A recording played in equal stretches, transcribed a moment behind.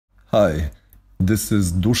Hi, this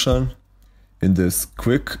is Dusan. In this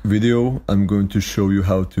quick video, I'm going to show you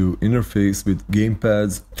how to interface with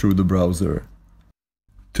gamepads through the browser.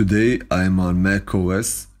 Today I am on Mac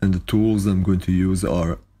OS and the tools I'm going to use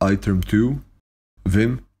are Iterm2,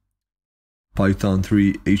 Vim, Python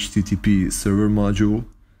 3 HTTP server module,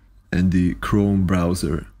 and the Chrome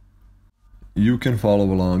browser. You can follow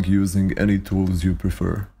along using any tools you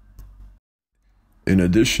prefer. In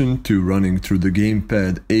addition to running through the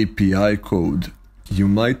Gamepad API code, you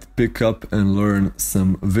might pick up and learn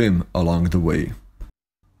some Vim along the way.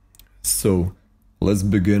 So, let's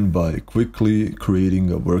begin by quickly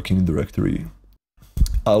creating a working directory.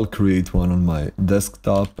 I'll create one on my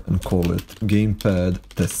desktop and call it Gamepad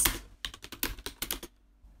Test.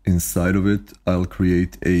 Inside of it, I'll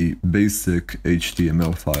create a basic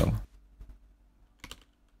HTML file.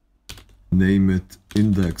 Name it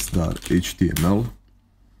index.html,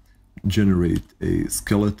 generate a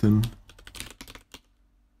skeleton,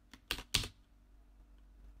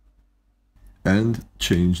 and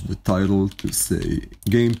change the title to say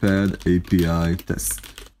Gamepad API Test.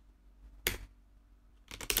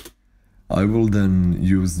 I will then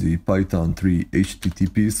use the Python 3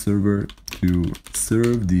 HTTP server to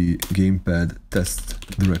serve the Gamepad Test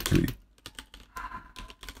directory.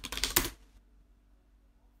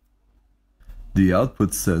 The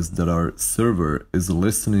output says that our server is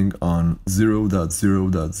listening on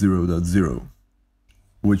 0.0.0.0,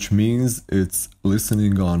 which means it's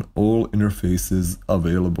listening on all interfaces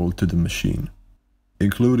available to the machine,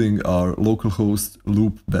 including our localhost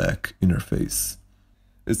loopback interface.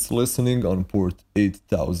 It's listening on port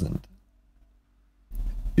 8000.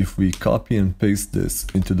 If we copy and paste this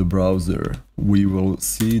into the browser, we will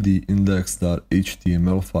see the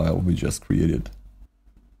index.html file we just created.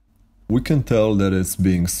 We can tell that it's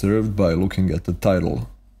being served by looking at the title.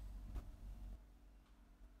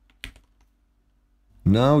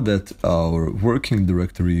 Now that our working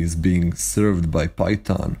directory is being served by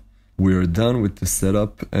Python, we're done with the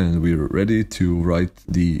setup and we're ready to write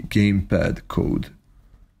the Gamepad code.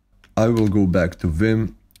 I will go back to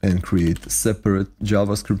Vim and create a separate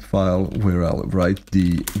JavaScript file where I'll write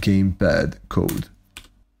the Gamepad code.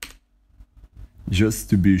 Just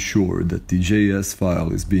to be sure that the JS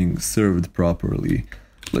file is being served properly,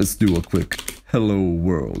 let's do a quick hello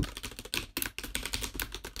world.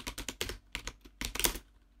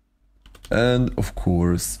 And of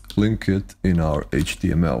course, link it in our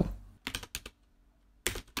HTML.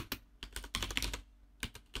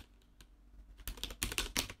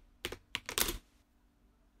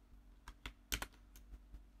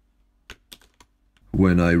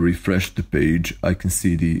 When I refresh the page, I can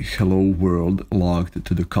see the hello world logged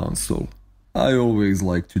to the console. I always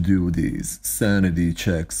like to do these sanity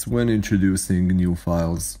checks when introducing new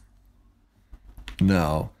files.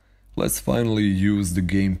 Now, let's finally use the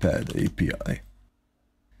Gamepad API.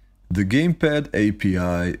 The Gamepad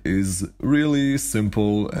API is really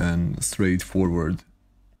simple and straightforward.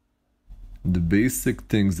 The basic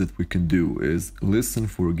things that we can do is listen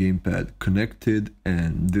for Gamepad connected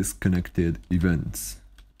and disconnected events.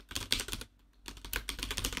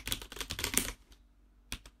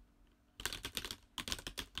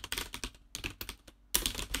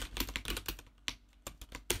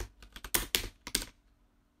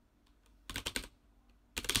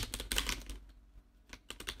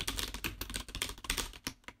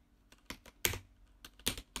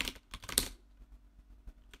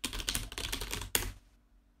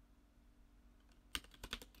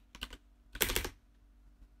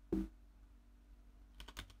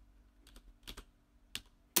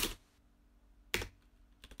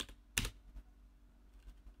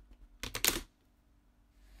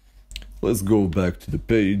 Let's go back to the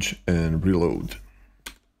page and reload.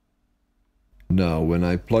 Now, when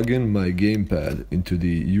I plug in my gamepad into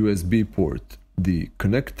the USB port, the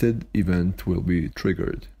connected event will be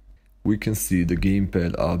triggered. We can see the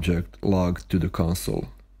gamepad object logged to the console.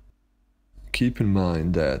 Keep in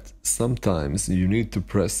mind that sometimes you need to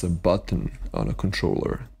press a button on a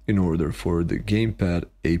controller in order for the Gamepad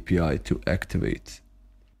API to activate.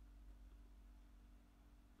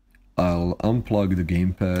 I'll unplug the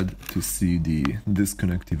gamepad to see the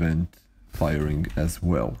disconnect event firing as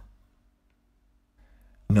well.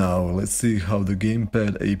 Now let's see how the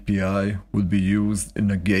Gamepad API would be used in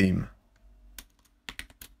a game.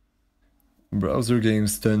 Browser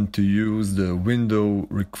games tend to use the window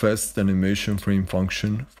request animation frame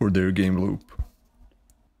function for their game loop.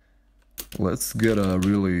 Let's get a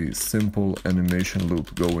really simple animation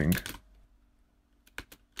loop going.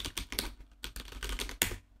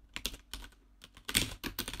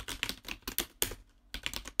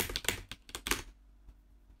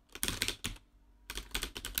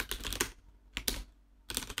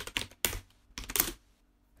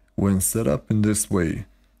 When set up in this way,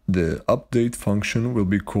 the update function will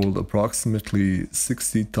be called approximately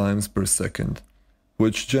 60 times per second,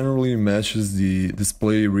 which generally matches the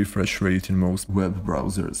display refresh rate in most web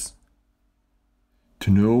browsers.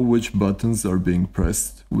 To know which buttons are being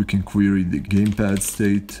pressed, we can query the gamepad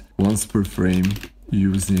state once per frame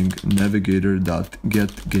using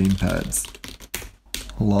navigator.getGamepads.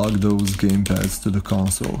 Log those gamepads to the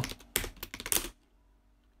console.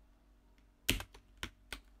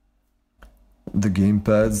 The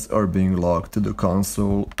gamepads are being logged to the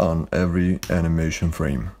console on every animation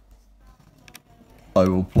frame. I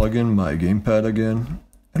will plug in my gamepad again,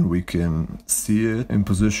 and we can see it in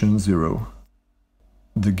position 0.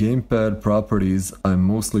 The gamepad properties I'm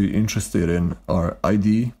mostly interested in are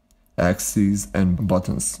ID, axes, and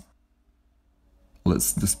buttons.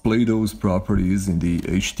 Let's display those properties in the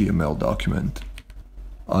HTML document.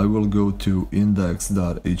 I will go to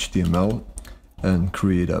index.html and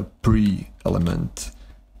create a pre-element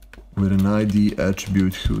with an ID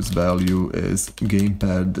attribute whose value is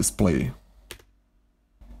gamepad display.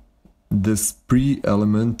 This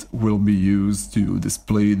pre-element will be used to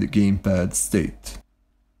display the gamepad state.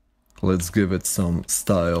 Let's give it some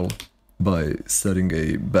style by setting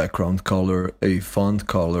a background color, a font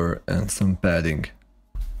color, and some padding.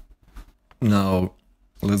 Now,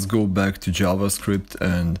 let's go back to JavaScript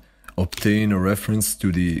and obtain a reference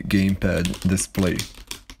to the gamepad display.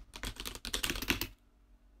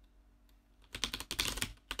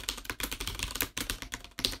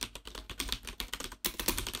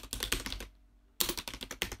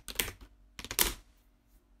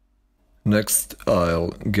 Next,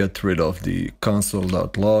 I'll get rid of the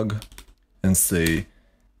console.log and say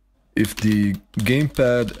if the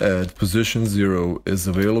gamepad at position 0 is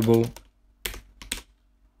available,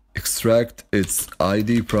 extract its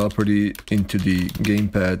ID property into the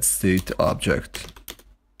gamepad state object.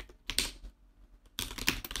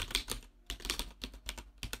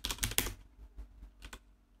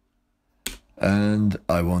 And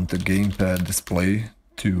I want the gamepad display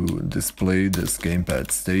to display this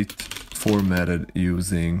gamepad state formatted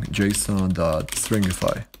using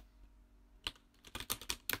json.stringify.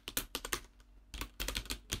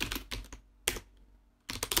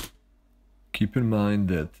 Keep in mind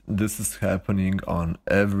that this is happening on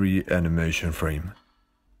every animation frame.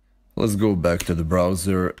 Let's go back to the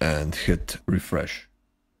browser and hit refresh.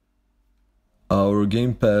 Our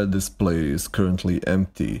gamepad display is currently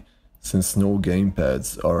empty since no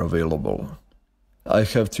gamepads are available. I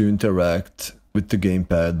have to interact with the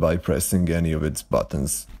gamepad by pressing any of its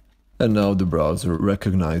buttons, and now the browser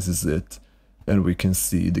recognizes it and we can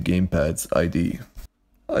see the gamepad's ID.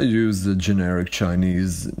 I use the generic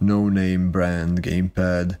Chinese no-name brand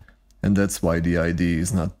gamepad, and that's why the ID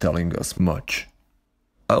is not telling us much.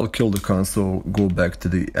 I'll kill the console, go back to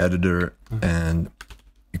the editor, and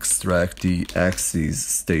extract the axes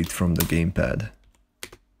state from the gamepad.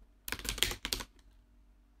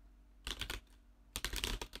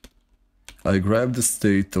 I grab the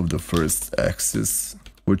state of the first axis,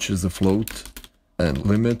 which is a float, and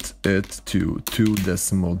limit it to 2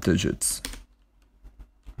 decimal digits.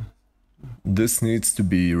 This needs to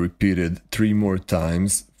be repeated 3 more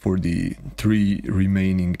times for the 3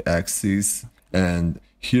 remaining axes, and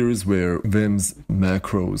here is where Vim's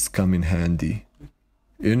macros come in handy.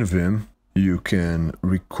 In Vim, you can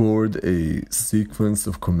record a sequence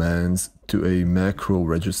of commands to a macro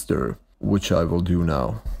register, which I will do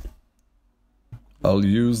now. I'll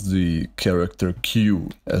use the character Q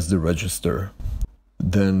as the register,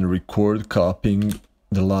 then record copying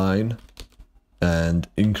the line and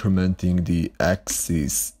incrementing the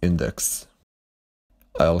axis index.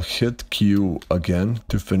 I'll hit Q again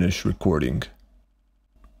to finish recording.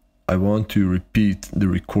 I want to repeat the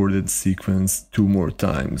recorded sequence 2 more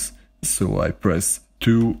times, so I press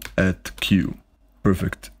 2 at Q.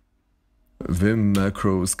 Perfect. Vim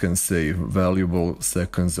macros can save valuable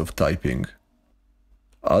seconds of typing.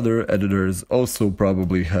 Other editors also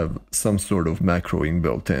probably have some sort of macroing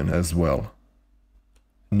built in as well.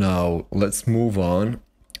 Now let's move on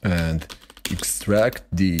and extract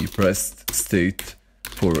the pressed state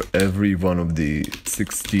for every one of the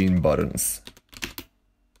 16 buttons.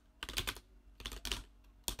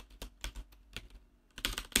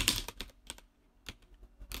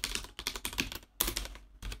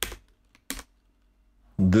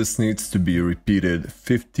 This needs to be repeated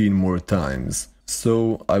 15 more times,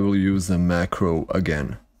 so I will use a macro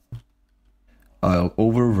again. I'll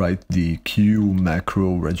overwrite the Q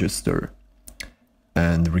macro register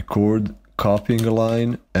and record copying a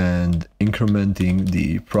line and incrementing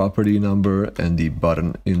the property number and the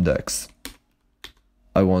button index.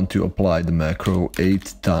 I want to apply the macro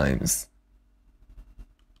 8 times.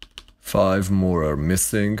 5 more are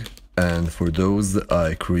missing, and for those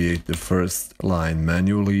I create the first line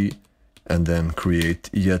manually and then create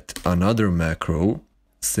yet another macro,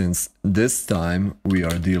 since this time we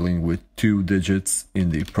are dealing with 2 digits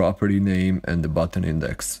in the property name and the button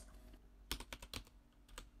index.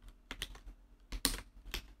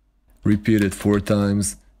 Repeat it 4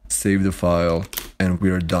 times, save the file, and we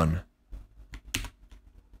are done.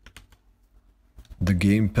 The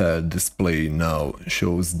gamepad display now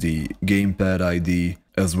shows the gamepad ID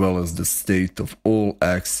as well as the state of all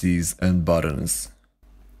axes and buttons.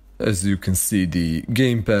 As you can see, the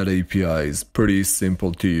Gamepad API is pretty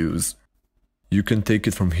simple to use. You can take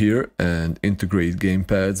it from here and integrate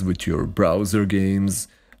gamepads with your browser games,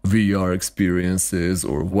 VR experiences,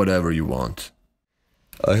 or whatever you want.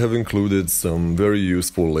 I have included some very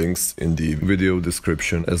useful links in the video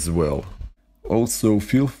description as well. Also,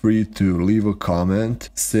 feel free to leave a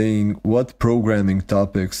comment saying what programming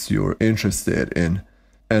topics you're interested in,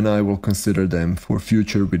 and I will consider them for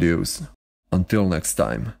future videos. Until next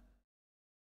time.